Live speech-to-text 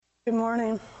Good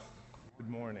morning. Good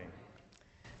morning.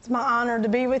 It's my honor to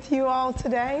be with you all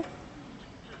today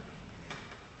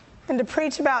and to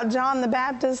preach about John the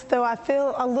Baptist, though I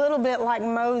feel a little bit like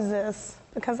Moses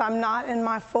because I'm not in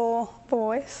my full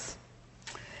voice.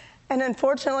 And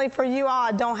unfortunately for you all,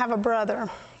 I don't have a brother,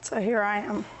 so here I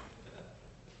am.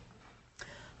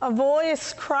 A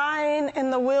voice crying in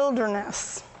the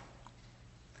wilderness.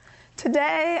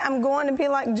 Today, I'm going to be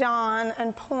like John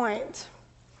and point,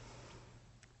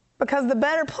 because the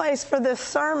better place for this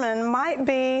sermon might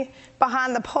be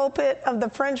behind the pulpit of the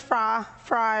French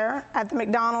fryer at the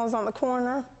McDonald's on the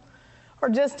corner, or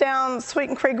just down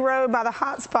Sweeten Creek Road by the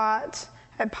hot spot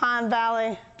at Pine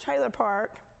Valley Trailer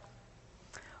Park,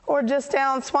 or just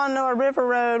down Swannanoa River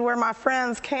Road where my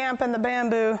friends camp in the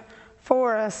bamboo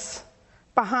forests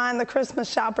behind the Christmas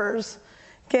shoppers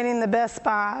getting the Best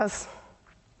Buys.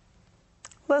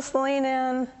 Let's lean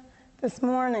in this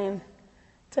morning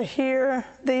to hear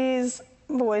these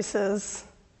voices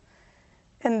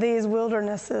in these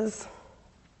wildernesses.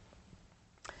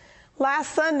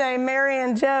 Last Sunday, Mary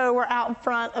and Joe were out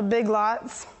front of Big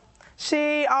Lots.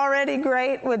 She, already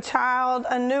great with child,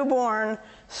 a newborn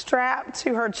strapped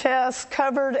to her chest,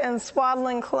 covered in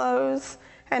swaddling clothes,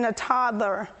 and a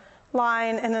toddler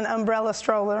lying in an umbrella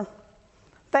stroller.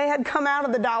 They had come out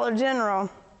of the Dollar General.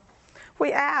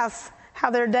 We asked how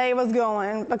their day was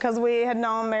going because we had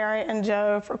known Mary and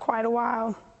Joe for quite a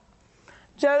while.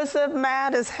 Joseph,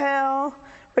 mad as hell,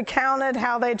 recounted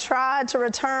how they tried to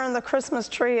return the Christmas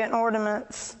tree and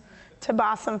ornaments to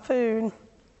buy some food.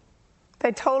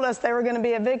 They told us they were going to be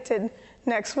evicted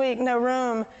next week, no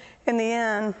room in the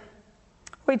inn.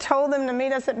 We told them to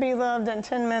meet us at Beloved in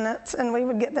 10 minutes and we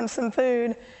would get them some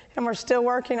food, and we're still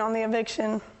working on the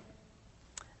eviction.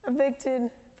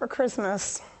 Evicted for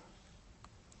Christmas.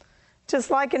 Just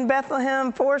like in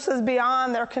Bethlehem, forces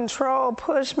beyond their control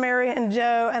pushed Mary and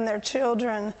Joe and their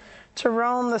children to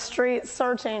roam the streets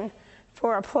searching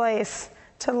for a place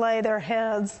to lay their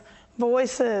heads.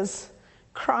 Voices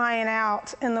crying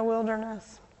out in the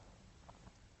wilderness.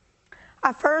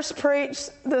 I first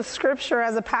preached the scripture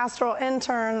as a pastoral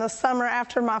intern the summer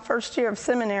after my first year of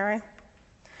seminary,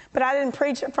 but I didn't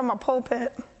preach it from a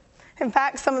pulpit. In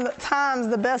fact, some of the times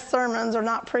the best sermons are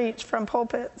not preached from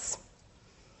pulpits.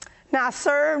 Now, I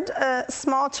served a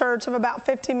small church of about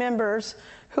 50 members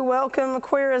who welcome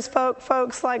queer as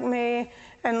folks like me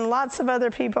and lots of other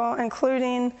people,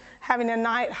 including having a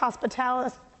night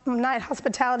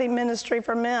hospitality ministry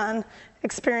for men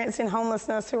experiencing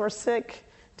homelessness who are sick,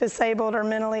 disabled, or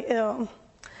mentally ill.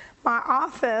 My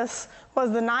office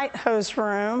was the night host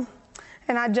room,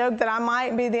 and I joked that I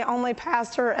might be the only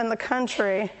pastor in the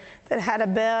country that had a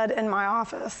bed in my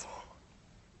office.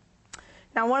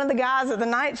 Now, one of the guys at the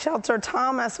night shelter,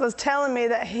 Thomas, was telling me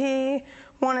that he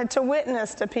wanted to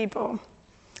witness to people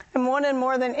and wanted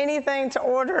more than anything to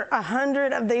order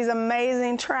 100 of these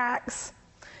amazing tracts.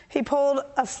 He pulled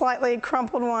a slightly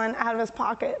crumpled one out of his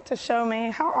pocket to show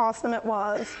me how awesome it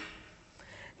was.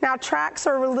 Now, tracts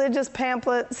are religious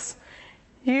pamphlets,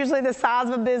 usually the size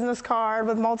of a business card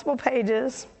with multiple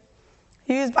pages,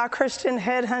 used by Christian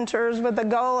headhunters with the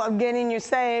goal of getting you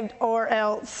saved or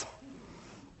else.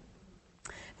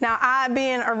 Now, I,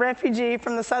 being a refugee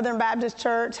from the Southern Baptist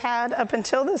Church, had, up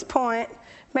until this point,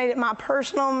 made it my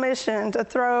personal mission to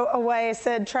throw away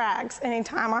said tracts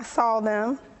anytime I saw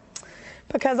them,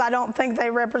 because I don't think they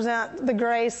represent the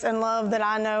grace and love that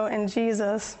I know in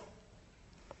Jesus.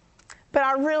 But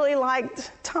I really liked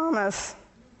Thomas.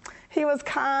 He was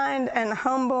kind and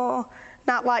humble,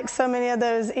 not like so many of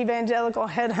those evangelical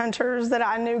headhunters that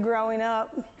I knew growing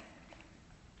up.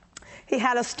 He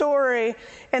had a story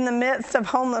in the midst of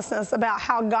homelessness about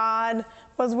how God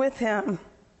was with him,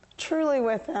 truly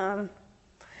with him.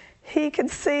 He could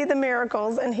see the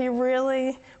miracles, and he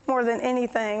really, more than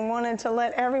anything, wanted to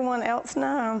let everyone else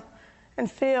know and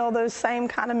feel those same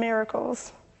kind of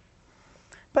miracles.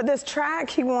 But this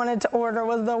tract he wanted to order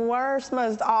was the worst,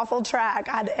 most awful tract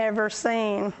I'd ever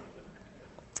seen.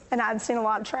 And I'd seen a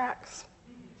lot of tracts.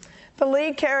 The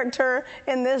lead character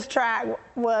in this tract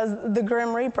was the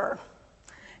Grim Reaper.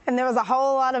 And there was a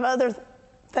whole lot of other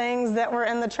things that were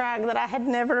in the tract that I had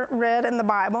never read in the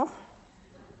Bible.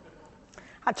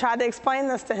 I tried to explain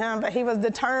this to him, but he was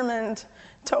determined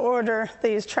to order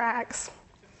these tracts.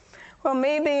 Well,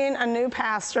 me being a new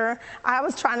pastor, I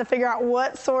was trying to figure out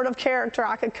what sort of character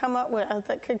I could come up with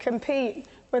that could compete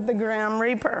with the Grim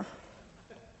Reaper.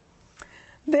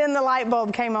 Then the light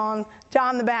bulb came on,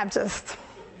 John the Baptist.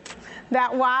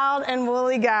 That wild and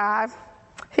woolly guy.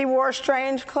 He wore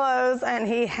strange clothes, and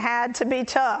he had to be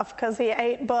tough because he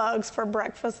ate bugs for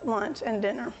breakfast, lunch, and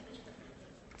dinner.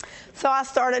 So I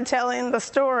started telling the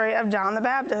story of John the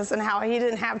Baptist and how he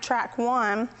didn't have track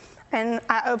one. And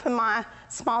I opened my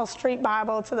small street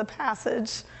Bible to the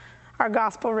passage, our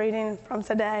gospel reading from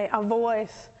today, a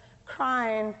voice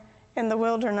crying in the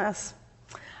wilderness.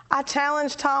 I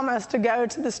challenged Thomas to go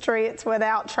to the streets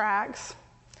without tracks,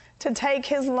 to take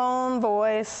his lone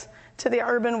voice to the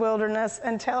urban wilderness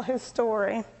and tell his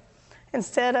story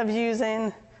instead of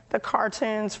using the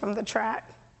cartoons from the track.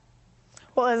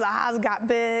 Well, his eyes got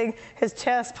big, his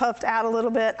chest puffed out a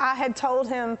little bit. I had told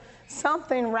him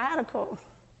something radical.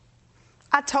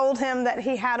 I told him that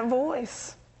he had a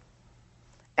voice.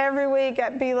 Every week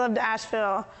at Be Loved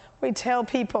Asheville, we tell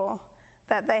people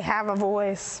that they have a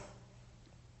voice.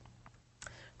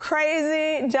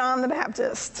 Crazy John the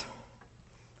Baptist.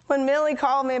 When Millie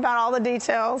called me about all the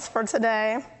details for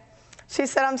today, she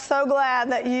said, "I'm so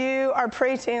glad that you are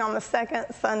preaching on the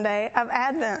second Sunday of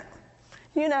Advent."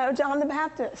 You know, John the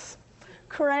Baptist.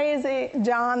 Crazy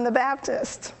John the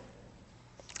Baptist.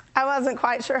 I wasn't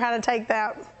quite sure how to take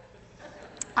that.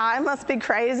 I must be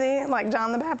crazy like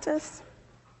John the Baptist.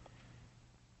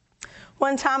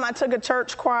 One time I took a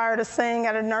church choir to sing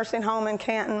at a nursing home in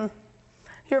Canton.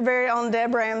 Your very own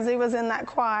Deb Ramsey was in that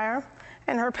choir,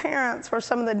 and her parents were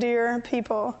some of the dear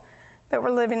people that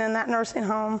were living in that nursing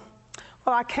home.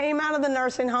 Well, I came out of the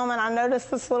nursing home and I noticed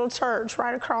this little church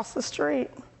right across the street.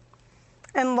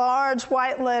 In large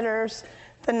white letters,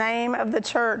 the name of the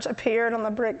church appeared on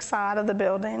the brick side of the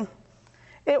building.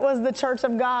 It was the Church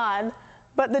of God,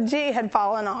 but the G had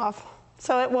fallen off,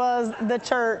 so it was the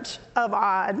Church of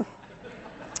Odd.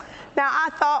 Now, I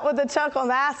thought with a chuckle,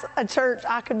 that's a church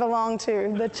I could belong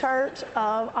to, the Church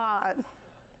of Odd.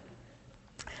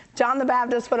 John the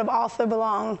Baptist would have also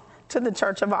belonged to the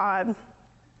Church of Odd.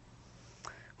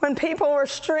 When people were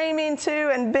streaming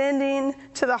to and bending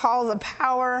to the halls of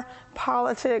power,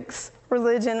 politics,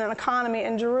 religion, and economy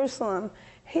in Jerusalem,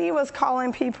 he was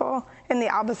calling people in the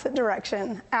opposite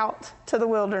direction, out to the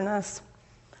wilderness.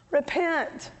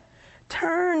 Repent.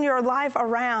 Turn your life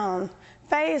around.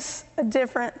 Face a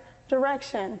different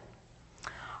direction.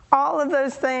 All of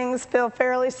those things feel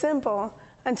fairly simple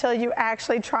until you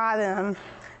actually try them.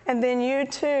 And then you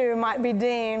too might be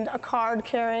deemed a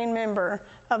card-carrying member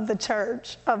of the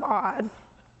Church of Odd.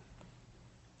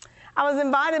 I was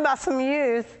invited by some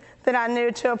youth that I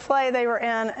knew to a play they were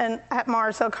in at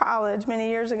Mars Hill College many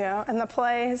years ago, and the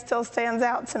play still stands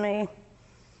out to me.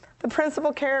 The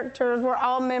principal characters were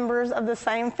all members of the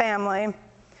same family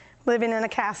living in a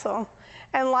castle.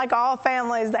 And like all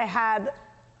families, they had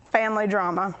family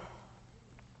drama.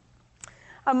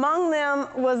 Among them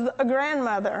was a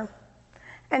grandmother,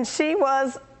 and she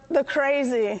was the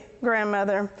crazy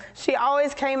grandmother. She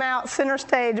always came out center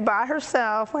stage by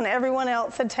herself when everyone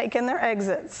else had taken their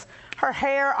exits. Her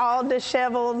hair all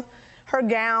disheveled, her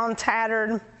gown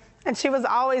tattered, and she was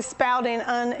always spouting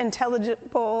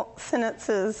unintelligible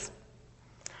sentences.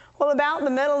 Well, about the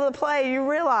middle of the play, you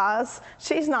realize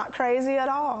she's not crazy at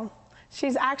all.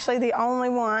 She's actually the only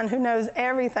one who knows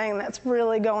everything that's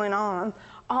really going on,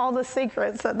 all the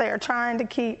secrets that they are trying to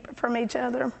keep from each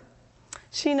other.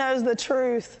 She knows the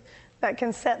truth that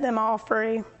can set them all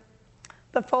free,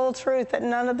 the full truth that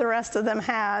none of the rest of them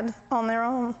had on their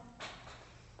own.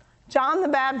 John the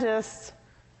Baptist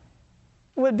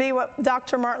would be what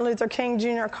Dr. Martin Luther King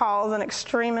Jr. calls an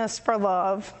extremist for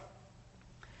love.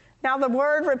 Now, the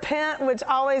word repent, which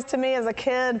always to me as a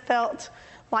kid felt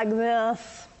like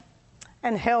this,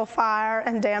 and hellfire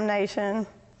and damnation,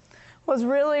 was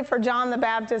really for John the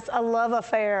Baptist a love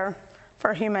affair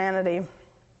for humanity.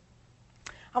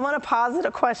 I want to posit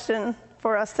a question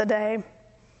for us today.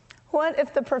 What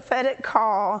if the prophetic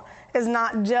call is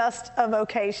not just a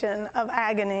vocation of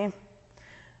agony,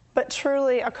 but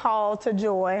truly a call to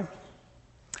joy?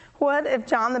 What if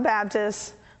John the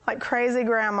Baptist, like crazy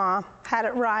grandma, had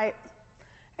it right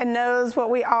and knows what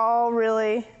we all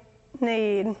really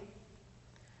need,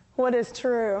 what is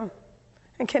true,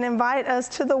 and can invite us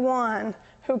to the one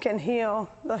who can heal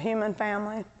the human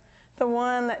family, the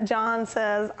one that John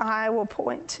says, I will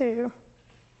point to?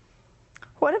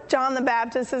 What if John the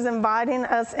Baptist is inviting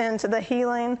us into the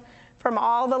healing from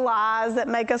all the lies that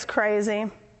make us crazy?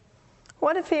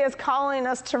 What if he is calling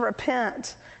us to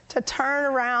repent, to turn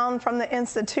around from the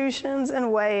institutions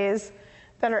and ways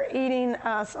that are eating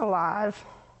us alive?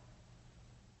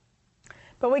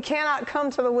 But we cannot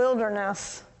come to the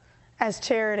wilderness as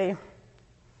charity,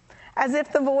 as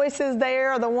if the voices there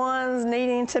are the ones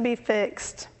needing to be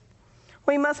fixed.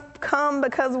 We must come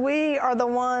because we are the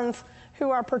ones who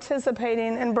are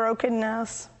participating in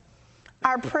brokenness.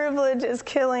 Our privilege is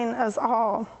killing us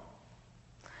all.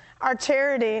 Our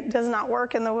charity does not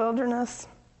work in the wilderness.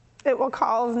 It will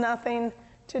cause nothing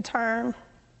to turn.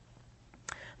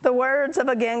 The words of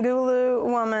a Gangulu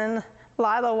woman,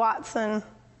 Lila Watson,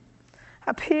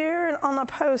 appeared on a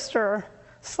poster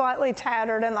slightly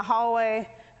tattered in the hallway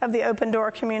of the Open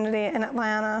Door community in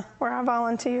Atlanta, where I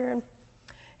volunteered.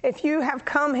 If you have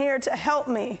come here to help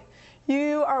me,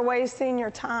 you are wasting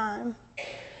your time.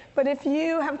 But if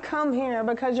you have come here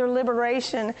because your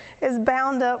liberation is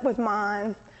bound up with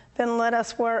mine, then let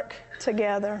us work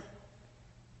together.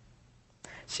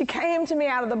 She came to me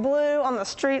out of the blue on the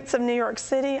streets of New York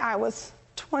City. I was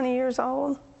 20 years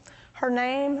old. Her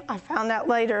name, I found out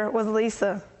later, was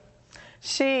Lisa.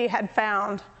 She had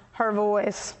found her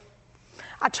voice.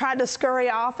 I tried to scurry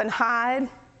off and hide,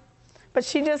 but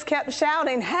she just kept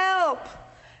shouting, "Help!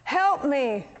 Help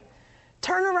me!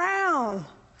 Turn around!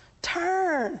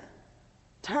 Turn!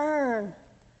 Turn!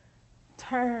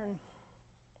 Turn!"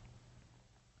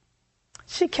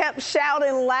 She kept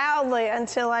shouting loudly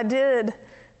until I did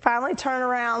finally turn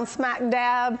around, smack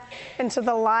dab into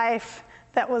the life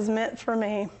that was meant for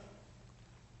me.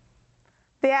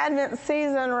 The Advent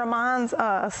season reminds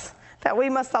us that we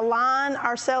must align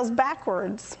ourselves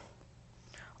backwards,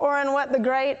 or in what the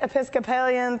great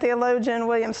Episcopalian theologian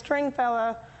William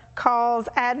Stringfellow calls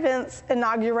Advent's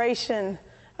inauguration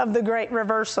of the great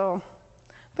reversal,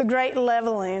 the great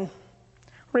leveling.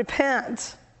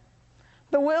 Repent.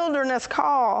 The wilderness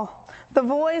call, the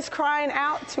voice crying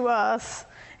out to us,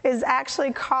 is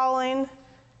actually calling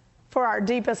for our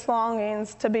deepest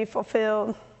longings to be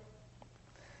fulfilled.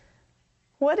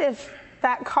 What if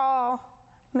that call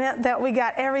meant that we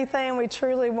got everything we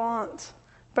truly want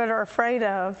but are afraid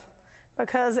of,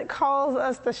 because it calls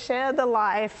us to shed the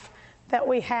life that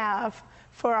we have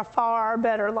for a far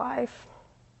better life?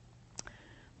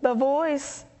 The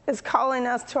voice is calling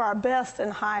us to our best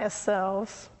and highest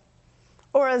selves.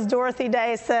 Or as Dorothy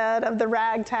Day said of the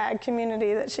ragtag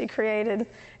community that she created,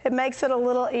 it makes it a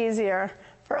little easier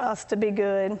for us to be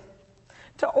good,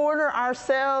 to order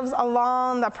ourselves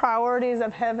along the priorities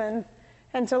of heaven,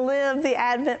 and to live the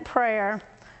Advent prayer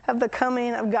of the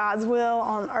coming of God's will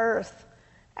on earth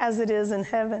as it is in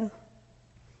heaven.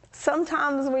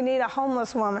 Sometimes we need a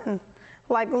homeless woman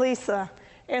like Lisa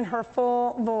in her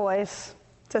full voice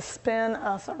to spin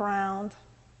us around.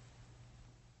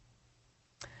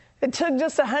 It took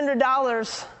just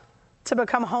 $100 to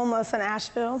become homeless in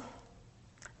Asheville.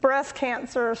 Breast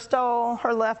cancer stole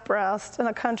her left breast in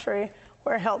a country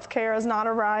where health care is not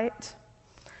a right.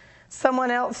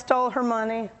 Someone else stole her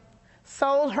money,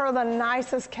 sold her the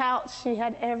nicest couch she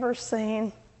had ever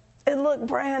seen. It looked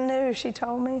brand new, she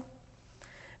told me.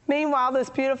 Meanwhile, this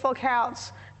beautiful couch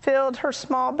filled her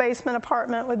small basement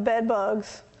apartment with bed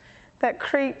bugs that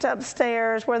creeped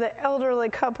upstairs, where the elderly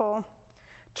couple,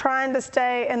 trying to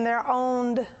stay in their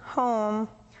owned home,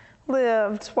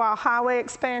 lived while highway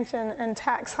expansion and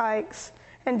tax hikes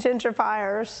and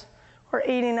gentrifiers were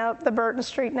eating up the Burton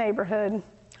Street neighborhood,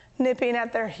 nipping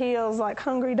at their heels like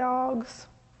hungry dogs.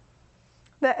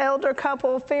 The elder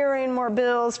couple, fearing more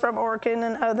bills from Orkin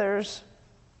and others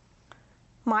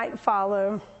might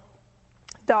follow,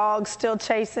 dogs still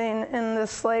chasing in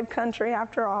this slave country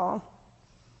after all,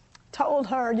 told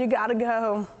her, "You gotta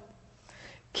go.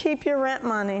 Keep your rent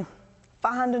money.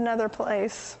 Find another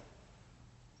place."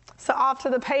 So off to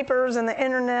the papers and the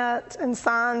internet and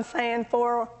signs saying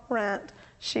 "for rent"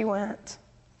 she went.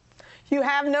 "You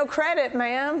have no credit,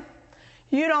 ma'am.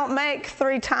 You don't make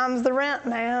 3 times the rent,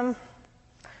 ma'am.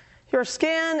 Your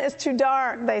skin is too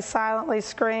dark," they silently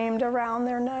screamed around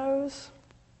their nose.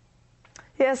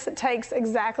 Yes, it takes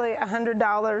exactly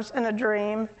 $100 and a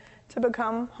dream to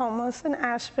become homeless in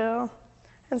Asheville,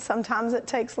 and sometimes it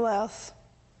takes less.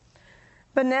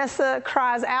 Vanessa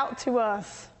cries out to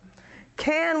us,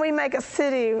 "Can we make a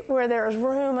city where there is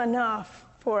room enough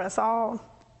for us all?"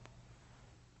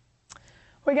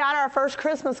 We got our first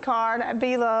Christmas card at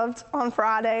Beloved on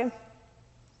Friday.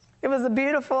 It was a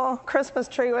beautiful Christmas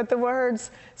tree with the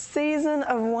words "Season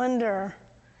of Wonder"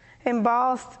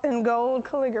 embossed in gold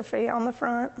calligraphy on the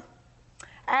front.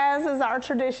 As is our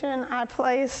tradition, I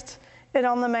placed it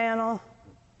on the mantle,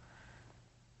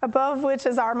 above which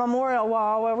is our memorial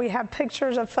wall where we have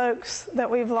pictures of folks that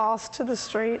we've lost to the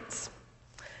streets.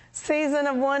 Season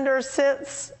of Wonder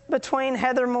sits between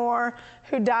Heather Moore,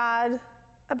 who died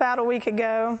about a week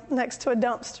ago, next to a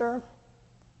dumpster,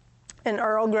 and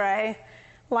Earl Grey,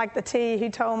 like the tea, he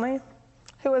told me,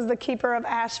 who was the keeper of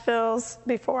Asheville's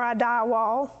Before I Die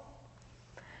wall.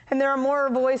 And there are more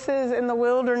voices in the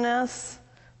wilderness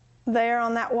there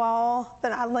on that wall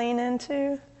that I lean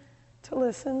into to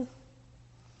listen.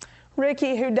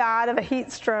 Ricky, who died of a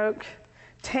heat stroke.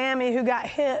 Tammy, who got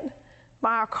hit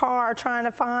by a car trying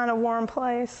to find a warm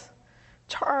place.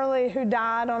 Charlie, who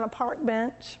died on a park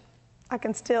bench. I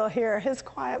can still hear his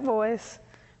quiet voice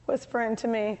whispering to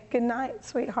me, "Good night,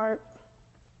 sweetheart."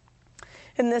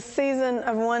 In this season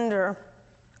of wonder,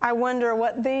 I wonder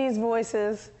what these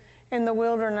voices in the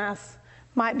wilderness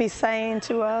might be saying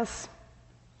to us.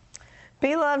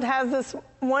 Beloved has this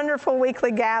wonderful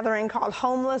weekly gathering called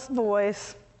Homeless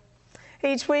Voice.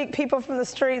 Each week, people from the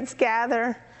streets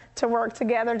gather to work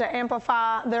together to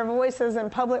amplify their voices in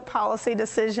public policy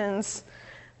decisions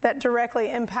that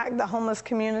directly impact the homeless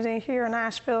community here in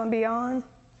Asheville and beyond,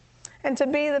 and to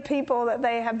be the people that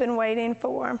they have been waiting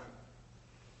for.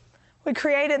 We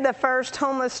created the first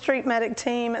homeless street medic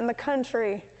team in the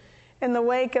country in the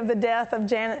wake of the death of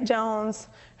Janet Jones,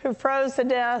 who froze to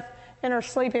death in her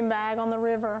sleeping bag on the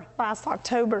river last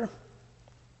October.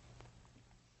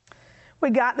 We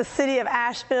got the city of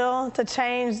Asheville to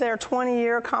change their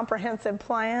 20-year comprehensive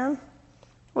plan.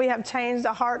 We have changed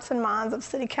the hearts and minds of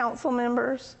city council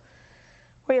members.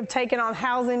 We have taken on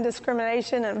housing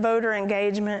discrimination and voter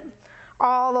engagement,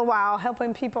 all the while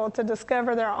helping people to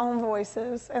discover their own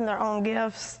voices and their own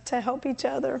gifts to help each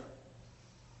other.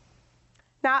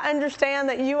 Now, I understand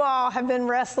that you all have been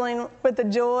wrestling with the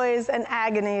joys and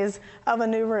agonies of a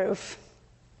new roof.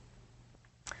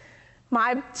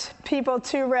 My people,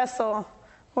 too, wrestle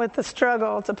with the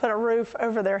struggle to put a roof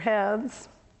over their heads.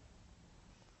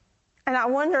 And I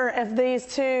wonder if these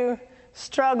two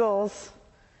struggles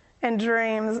and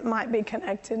dreams might be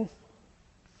connected.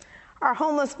 Our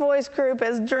Homeless Voice group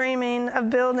is dreaming of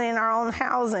building our own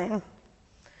housing.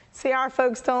 See, our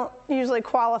folks don't usually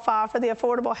qualify for the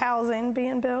affordable housing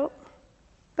being built.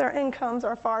 Their incomes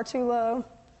are far too low,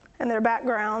 and their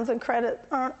backgrounds and credit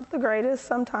aren't the greatest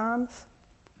sometimes.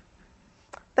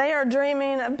 They are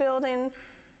dreaming of building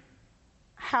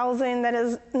housing that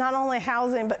is not only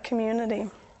housing but community.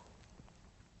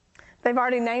 They've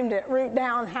already named it Root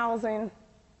Down Housing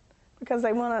because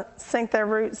they want to sink their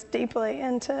roots deeply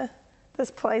into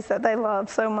this place that they love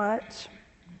so much.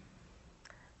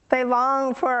 They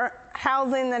long for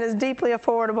housing that is deeply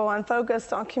affordable and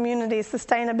focused on community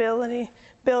sustainability,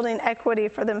 building equity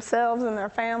for themselves and their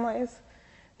families,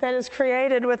 that is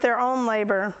created with their own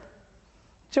labor,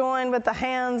 joined with the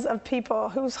hands of people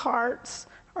whose hearts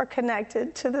are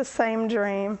connected to the same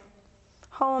dream,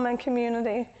 home and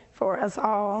community for us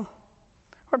all.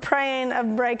 We're praying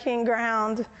of breaking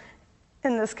ground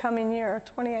in this coming year,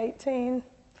 2018.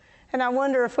 And I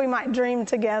wonder if we might dream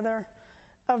together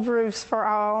of roofs for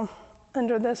all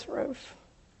under this roof.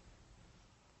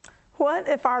 What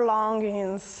if our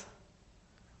longings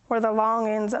were the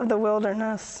longings of the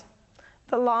wilderness,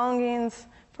 the longings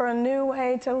for a new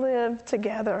way to live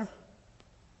together,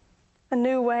 a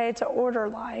new way to order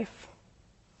life?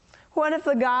 What if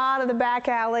the God of the back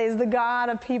alleys, the God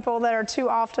of people that are too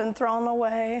often thrown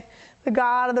away, the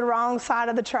God of the wrong side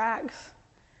of the tracks,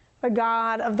 the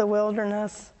God of the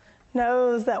wilderness,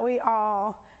 knows that we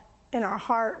all in our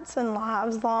hearts and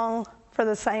lives long for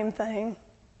the same thing: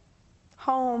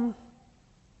 home,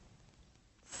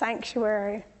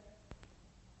 sanctuary,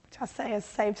 which I say is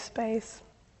safe space.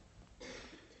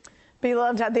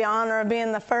 Beloved had the honor of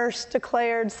being the first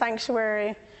declared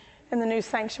sanctuary in the new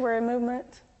sanctuary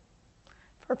movement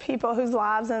for people whose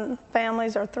lives and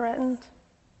families are threatened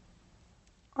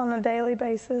on a daily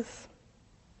basis.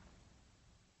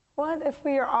 What if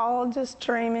we are all just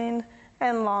dreaming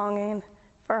and longing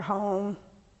for home,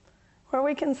 where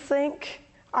we can sink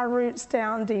our roots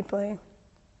down deeply?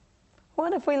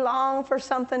 What if we long for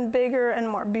something bigger and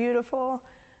more beautiful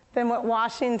than what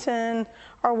Washington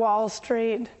or Wall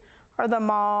Street or the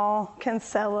mall can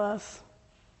sell us,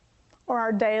 or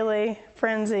our daily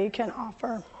frenzy can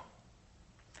offer?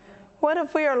 What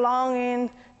if we are longing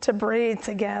to breathe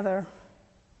together,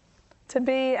 to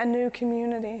be a new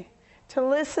community, to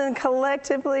listen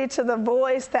collectively to the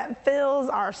voice that fills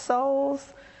our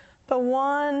souls, the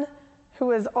one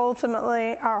who is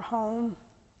ultimately our home?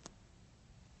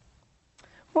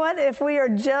 What if we are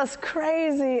just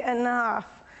crazy enough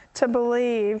to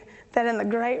believe that in the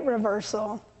great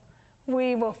reversal,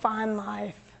 we will find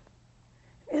life?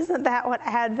 Isn't that what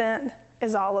Advent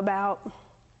is all about?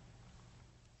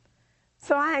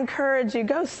 So I encourage you,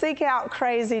 go seek out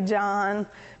Crazy John.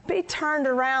 Be turned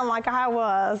around like I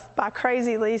was by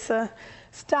Crazy Lisa.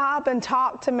 Stop and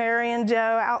talk to Mary and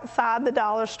Joe outside the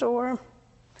dollar store.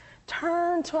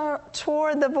 Turn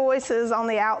toward the voices on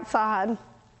the outside,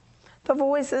 the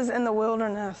voices in the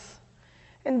wilderness,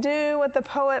 and do what the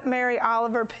poet Mary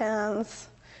Oliver pens: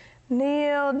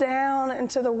 kneel down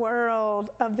into the world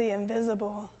of the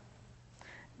invisible.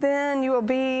 Then you will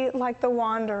be like the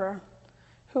wanderer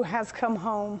who has come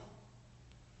home.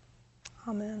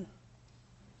 Amen.